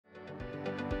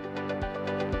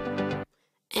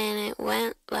and it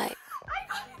went like... I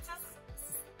got into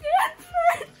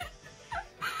Stanford!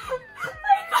 I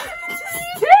got into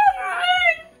Stanford!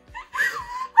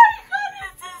 I got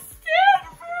into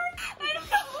Stanford! I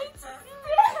got into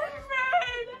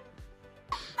Stanford!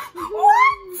 What?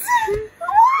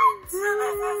 What? This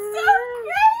is so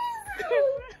crazy!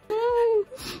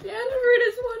 Stanford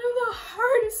is one of the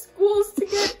hardest schools to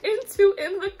get into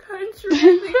in the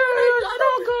country.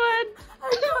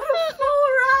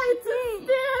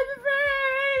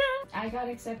 I got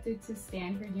accepted to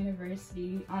Stanford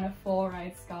University on a full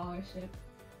ride scholarship.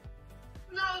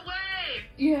 No way!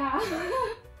 Yeah. Oh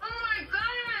my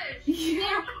gosh!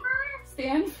 Yeah.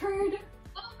 Stanford.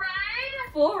 Full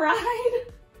ride? Full ride.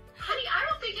 Honey, I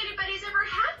don't think anybody's ever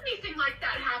had anything like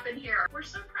that happen here. We're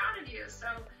so proud of you. So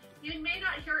you may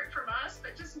not hear it from us,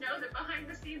 but just know that behind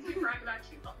the scenes we brag about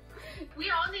you. We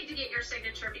all need to get your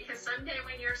signature because someday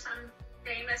when you're some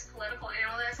famous political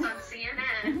analyst on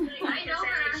CNN, I know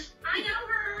her. I know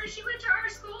her. She went to our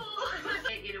school.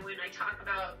 You know, when I talk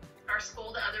about our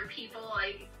school to other people,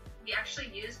 we actually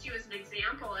used you as an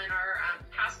example in our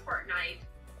passport night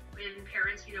when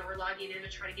parents, you know, were logging in to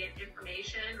try to get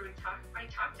information. I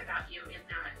talked about you in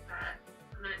that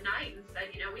night and said,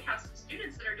 you know, we have some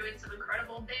students that are doing some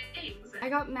incredible things. I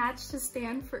got matched to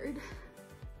Stanford.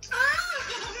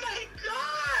 Oh my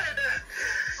God!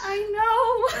 I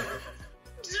know.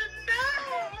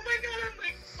 Janelle! Oh my God, I'm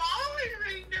like falling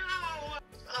right now.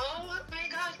 Oh my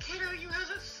God, kiddo, you have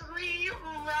a free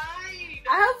ride.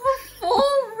 I have a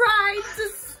full ride to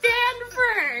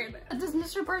Stanford. Does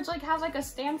Mr. Birch like have like a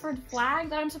Stanford flag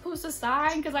that I'm supposed to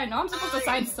sign? Because I know I'm supposed to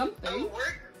sign something. Oh,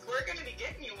 we're gonna be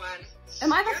getting you one.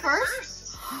 Am I the You're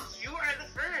first? You are the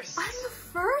first. I'm the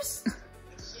first?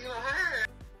 You are.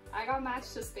 I got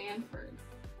matched to Stanford.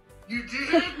 You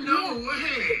did? No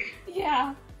way!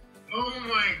 Yeah. Oh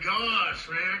my gosh,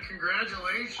 man,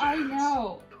 congratulations. I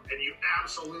know. And you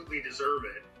absolutely deserve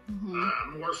it.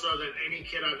 More so than any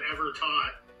kid I've ever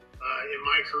taught in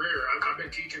my career. I've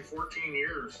been teaching 14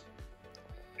 years,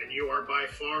 and you are by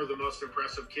far the most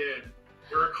impressive kid.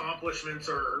 Your accomplishments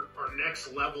are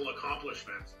next level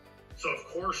accomplishments. So of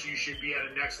course you should be at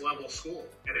a next level school.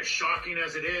 And as shocking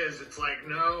as it is, it's like,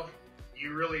 no,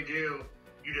 you really do.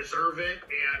 You deserve it,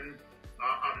 and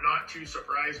I'm not too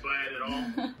surprised by it at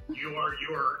all. You are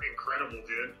incredible,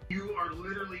 dude. You are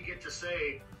literally get to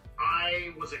say,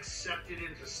 I was accepted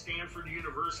into Stanford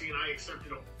University and I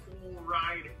accepted a full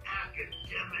ride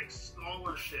academic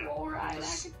scholarship to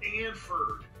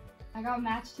Stanford. I got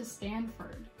matched to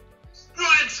Stanford.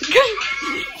 What?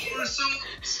 We're so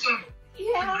awesome.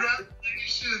 Yeah.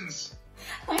 Congratulations.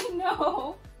 I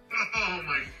know. Oh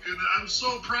my goodness. I'm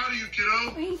so proud of you,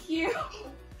 kiddo. Thank you.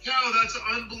 Yo, that's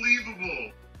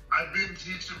unbelievable. I've been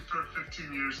teaching for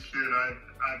 15 years, kid.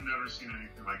 I've never seen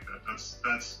anything like that.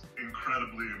 That's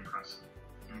incredibly impressive.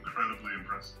 Incredibly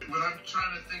impressive. When I'm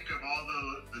trying to think of all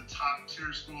the top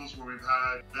tier schools where we've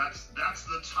had, that's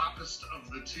the toppest of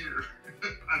the tier.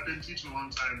 I've been teaching a long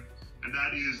time, and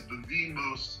that is the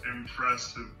most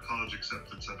impressive college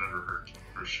acceptance I've ever heard,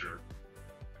 for sure.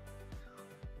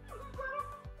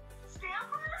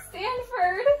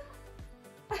 Stanford.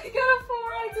 I got a full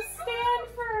ride to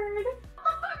Stanford.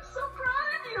 I'm so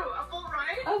proud of you. A full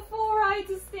ride? A full ride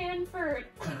to Stanford.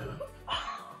 I'm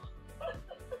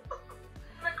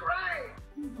gonna cry.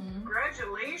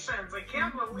 Congratulations. I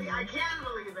can believe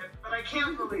it, but I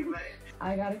can't believe it.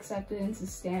 I got accepted into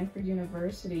Stanford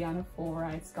University on a full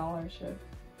ride scholarship.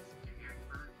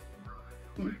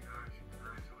 Oh my gosh,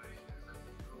 congratulations.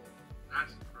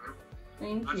 That's incredible.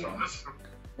 Thank That's you. awesome.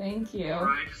 Thank you. All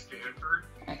right, Stanford.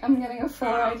 I'm getting a full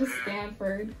ride to man.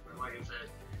 Stanford. Like I said,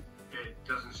 it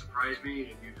doesn't surprise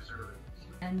me, and you deserve it.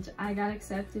 And I got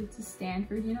accepted to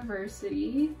Stanford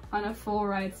University on a full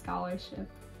ride scholarship.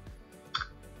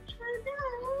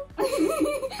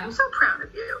 I'm so proud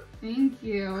of you. Thank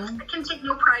you. I can take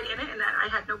no pride in it and that I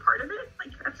had no part of it.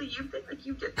 Like, that's a you thing. Like,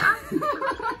 you did that.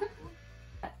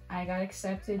 I got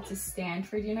accepted to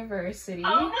Stanford University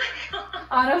Oh my God.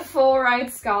 on a full ride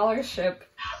scholarship.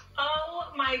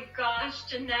 Oh my gosh,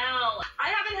 Janelle. I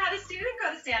haven't had a student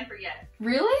go to Stanford yet.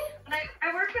 Really? And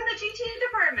I work in the GT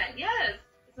department, yes.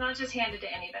 It's not just handed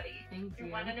to anybody. Thank You're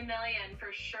you. 1 in a million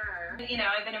for sure. You know,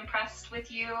 I've been impressed with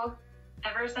you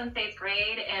ever since 8th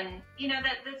grade, and you know,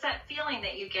 that's that feeling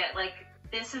that you get, like,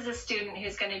 this is a student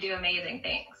who's going to do amazing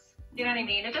things. You know what I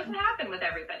mean? It doesn't happen with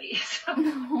everybody. So,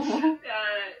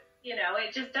 you know,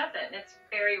 it just doesn't. It's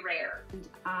very rare. And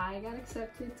I got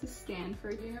accepted to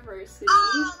Stanford University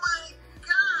Oh my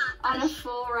God! on a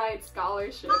full ride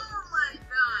scholarship. Oh my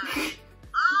gosh!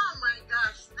 Oh my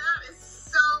gosh! That is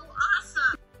so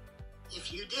awesome!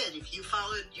 If you did. If you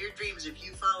followed your dreams, if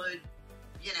you followed,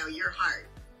 you know, your heart,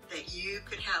 that you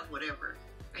could have whatever.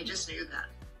 I just knew that.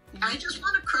 I just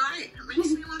want to cry. It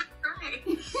makes me want to cry.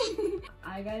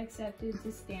 I got accepted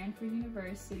to Stanford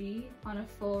University on a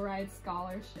full ride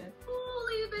scholarship.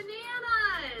 Holy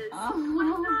bananas! Oh,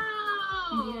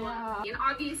 Wow! yeah. And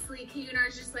obviously, KUNR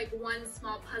is just like one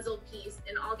small puzzle piece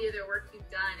in all the other work you've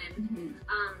done, and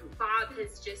Bob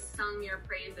has just sung your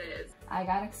praises. I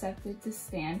got accepted to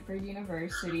Stanford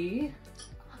University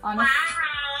on Wow.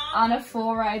 a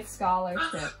full ride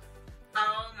scholarship.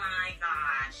 Oh my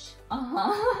gosh.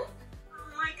 Uh-huh. Oh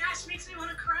my gosh, makes me want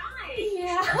to cry.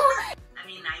 Yeah. I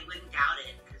mean, I wouldn't doubt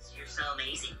it because you're so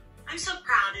amazing. I'm so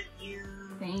proud of you.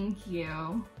 Thank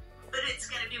you. But it's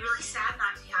going to be really sad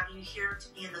not to have you here to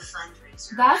be in the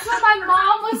fundraiser. That's what my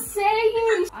mom was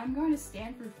saying. I'm going to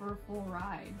Stanford for a full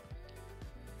ride.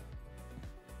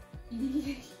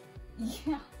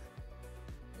 Yeah.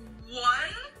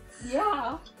 What?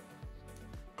 Yeah.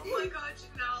 Oh my god,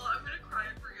 Janelle, I'm going to cry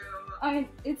for you.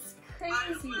 It's crazy.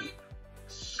 I'm like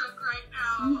shook right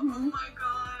now. Oh my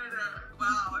god.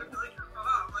 Wow, I feel like your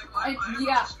mom. Like, why am I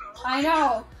emotional? I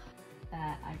know.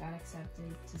 That I got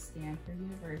accepted to Stanford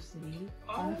University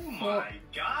on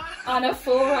a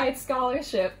full ride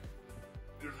scholarship.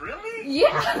 Really?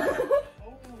 Yeah.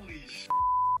 Holy sh!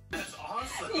 That's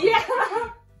awesome. Yeah.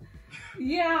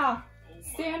 Yeah. Oh my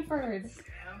Stanford. God.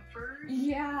 Stanford?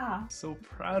 Yeah. So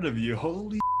proud of you.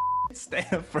 Holy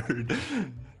Stanford.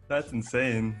 That's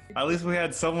insane. At least we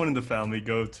had someone in the family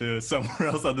go to somewhere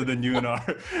else other than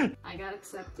UNR. I got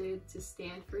accepted to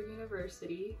Stanford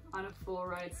University on a full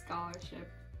ride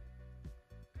scholarship.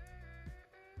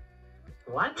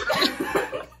 What?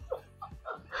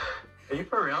 Are you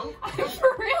for real?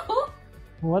 For real?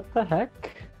 What the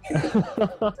heck?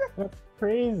 That's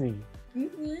crazy.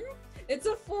 It's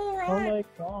a full Oh ride. my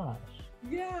gosh.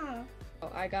 Yeah.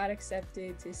 I got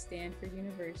accepted to Stanford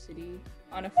University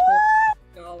on a full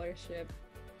scholarship.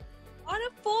 On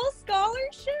a full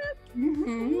scholarship?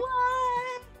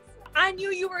 What? I knew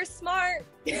you were smart,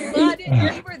 but I didn't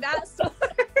know you were that smart.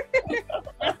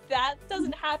 That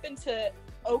doesn't happen to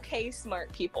okay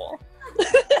smart people.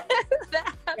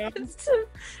 That happens to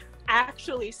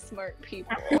actually smart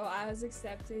people. So I was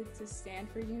accepted to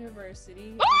Stanford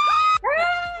University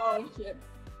on a scholarship.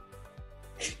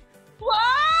 Wow!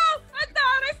 I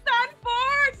thought I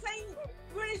Stanford!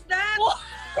 What is that?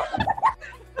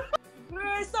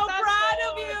 We're so proud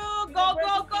of you! Go,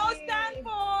 go, go,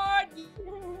 Stanford!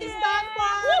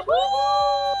 Stanford!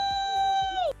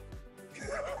 Woohoo!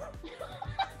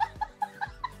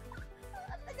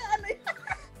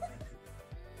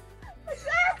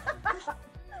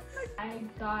 I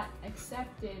got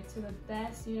accepted to the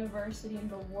best university in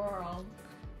the world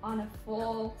on a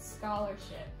full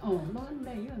scholarship. Oh,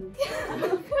 maganda yun.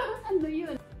 Ano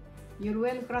yun? Your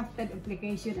well-crafted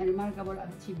application and remarkable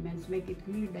achievements make it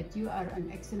clear that you are an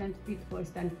excellent fit for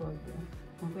Stanford.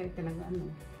 Okay, talaga ano.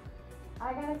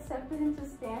 I got accepted into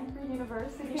Stanford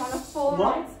University on a full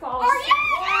What? ride scholarship.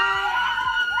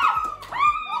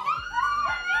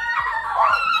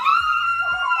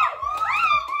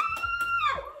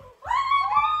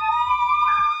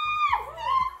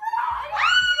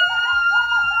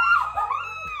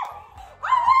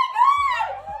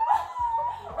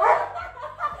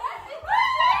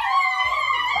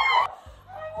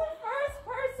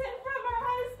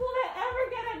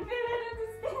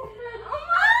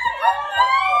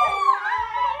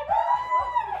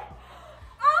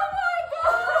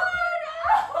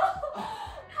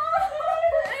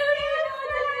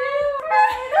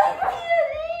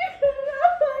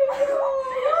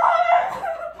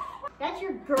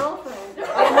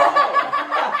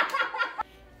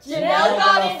 Janelle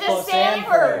got into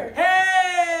Stanford!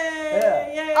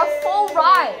 Hey! Yay! A full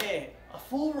ride! A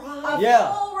full ride?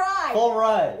 Yeah. Full ride! Full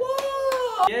ride.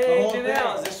 Whoa! Yay, whole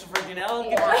Janelle. thing. Is this for Janelle?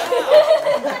 Good job.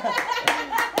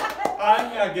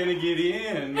 I'm not gonna get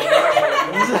in.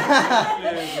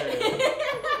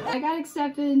 I got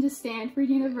accepted into Stanford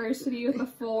University with a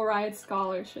full ride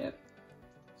scholarship.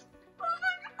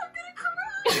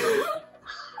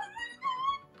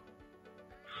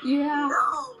 Yeah.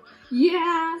 No.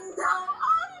 Yeah. No.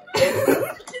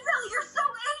 Janelle, you're so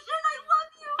Asian. I love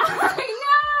you. I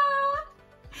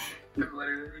know. I'm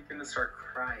literally gonna start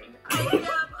crying. I am.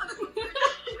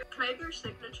 Can I have your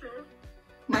signature?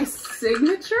 My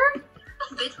signature?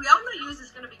 Bitch, we all know yours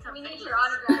is gonna become famous. We need your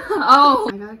autograph. Oh.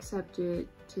 I got accepted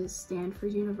to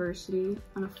Stanford University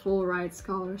on a full ride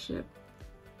scholarship.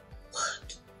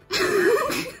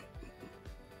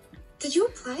 Did you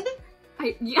apply there?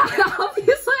 Yeah,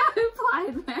 obviously I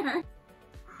applied there.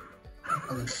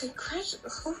 Oh my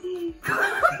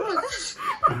gosh.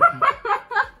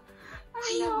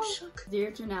 Dear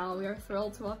Janelle, we are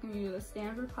thrilled to welcome you to the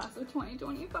Stanford Class of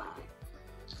 2025.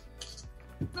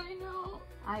 I know.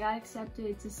 I got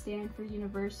accepted to Stanford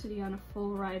University on a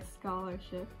full ride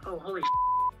scholarship. Oh, holy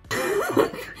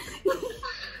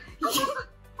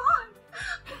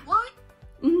What?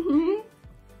 Mm-hmm.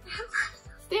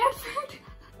 Stanford.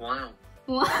 Wow.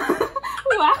 Wow.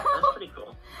 That's pretty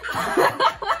cool.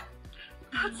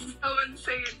 That's so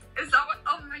insane. Is that what?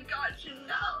 Oh my god,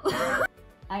 Janelle.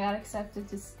 I got accepted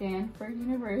to Stanford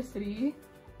University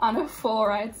on a full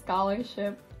ride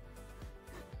scholarship.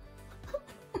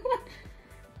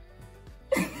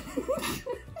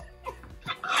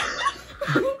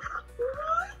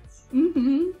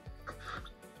 Mm-hmm.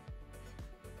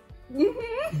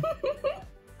 Mm-hmm. I'm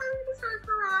gonna start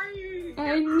crying.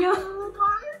 I know.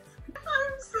 What?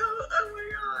 I'm so, oh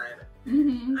my god.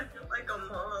 Mm-hmm. I feel like a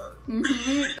mom.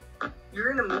 Mm-hmm.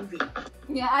 You're in a movie.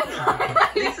 Yeah,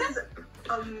 I This is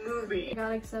a movie. I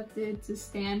got accepted to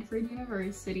Stanford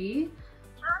University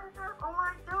Oh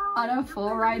my god. on a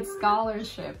full ride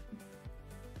scholarship.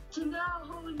 Janelle,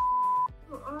 holy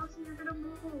oh, so you're gonna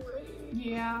move away.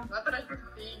 Yeah. Not that I've been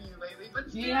seeing you lately, but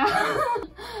still. Yeah.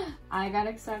 I got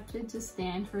accepted to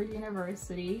Stanford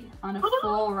University on a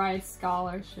full ride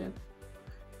scholarship.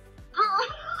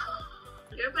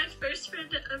 You're my first friend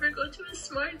to ever go to a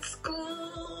smart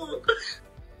school.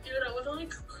 Dude, I would only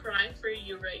cry for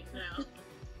you right now.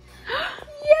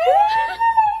 Yay!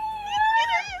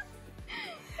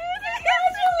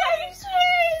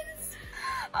 Congratulations!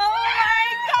 Oh my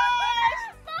gosh!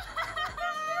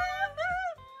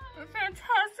 A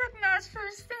fantastic match for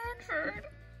Stanford.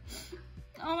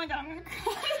 Oh my god, I'm gonna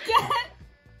cry again.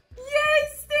 Yay,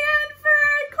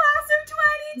 Stanford! Class of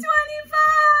 2025!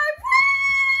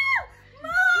 Woo!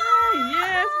 Mom!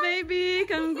 Yes, baby!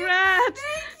 Congrats!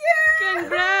 Thank you!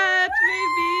 Congrats,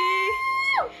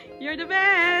 baby! You're the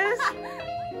best!